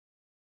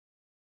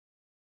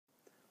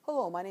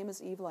Hello, my name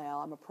is Eve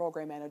Lyall. I'm a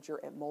program manager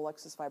at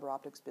Molex's Fiber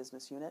Optics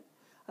business unit.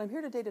 I'm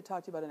here today to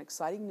talk to you about an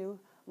exciting new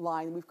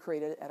line we've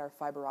created at our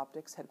Fiber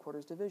Optics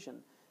headquarters division.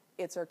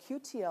 It's our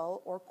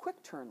QTL or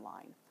Quick Turn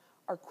line.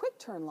 Our Quick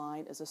Turn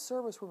line is a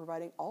service we're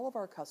providing all of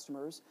our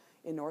customers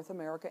in North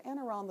America and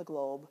around the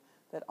globe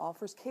that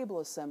offers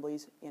cable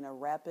assemblies in a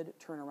rapid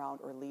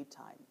turnaround or lead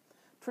time.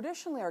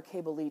 Traditionally, our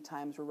cable lead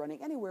times were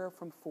running anywhere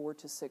from 4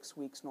 to 6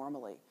 weeks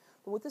normally.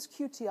 But with this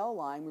QTL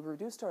line, we've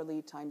reduced our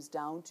lead times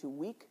down to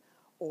week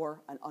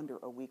or an under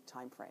a week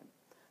time frame.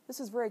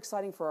 This is very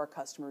exciting for our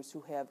customers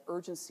who have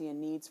urgency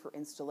and needs for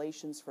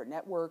installations for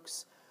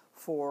networks,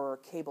 for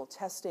cable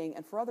testing,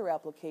 and for other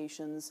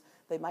applications.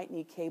 They might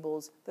need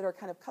cables that are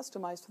kind of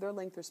customized to their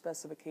length or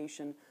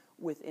specification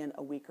within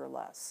a week or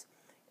less.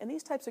 And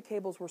these types of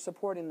cables we're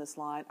supporting this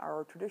line are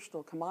our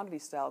traditional commodity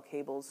style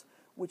cables,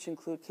 which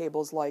include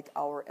cables like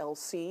our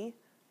LC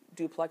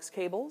duplex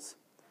cables,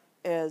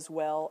 as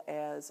well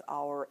as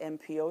our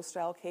MPO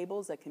style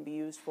cables that can be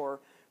used for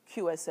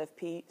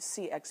QSFP,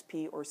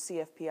 CXP, or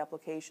CFP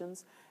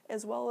applications,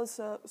 as well as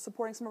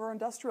supporting some of our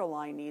industrial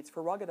line needs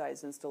for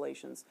ruggedized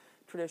installations,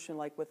 traditionally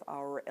like with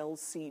our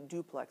LC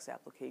duplex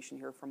application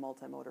here for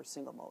multi-mode or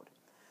single mode.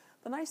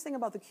 The nice thing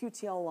about the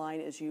QTL line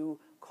is you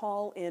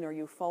call in or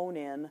you phone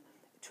in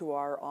to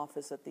our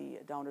office at the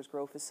Downers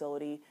Grove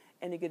facility,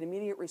 and you get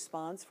immediate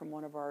response from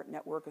one of our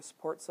network of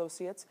support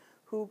associates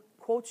who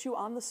quotes you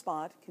on the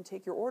spot, can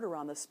take your order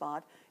on the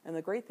spot, and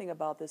the great thing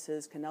about this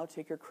is can now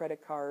take your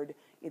credit card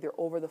either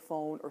over the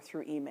phone or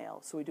through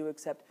email. So we do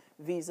accept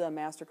Visa,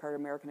 MasterCard,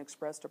 American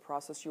Express to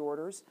process your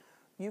orders.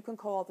 You can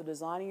call out the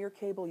design of your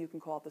cable, you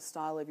can call out the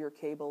style of your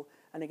cable,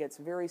 and it gets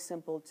very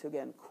simple to,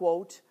 again,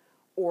 quote,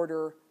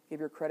 order, give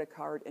your credit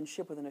card, and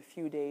ship within a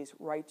few days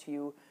right to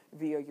you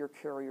via your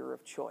carrier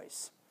of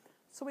choice.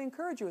 So we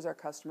encourage you as our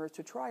customers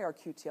to try our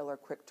QTL or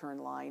Quick Turn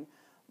line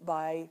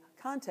by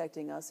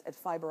contacting us at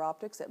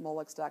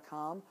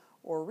fiberoptics@molex.com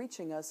or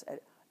reaching us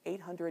at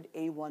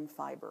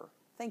 800-A1-FIBER.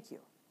 Thank you.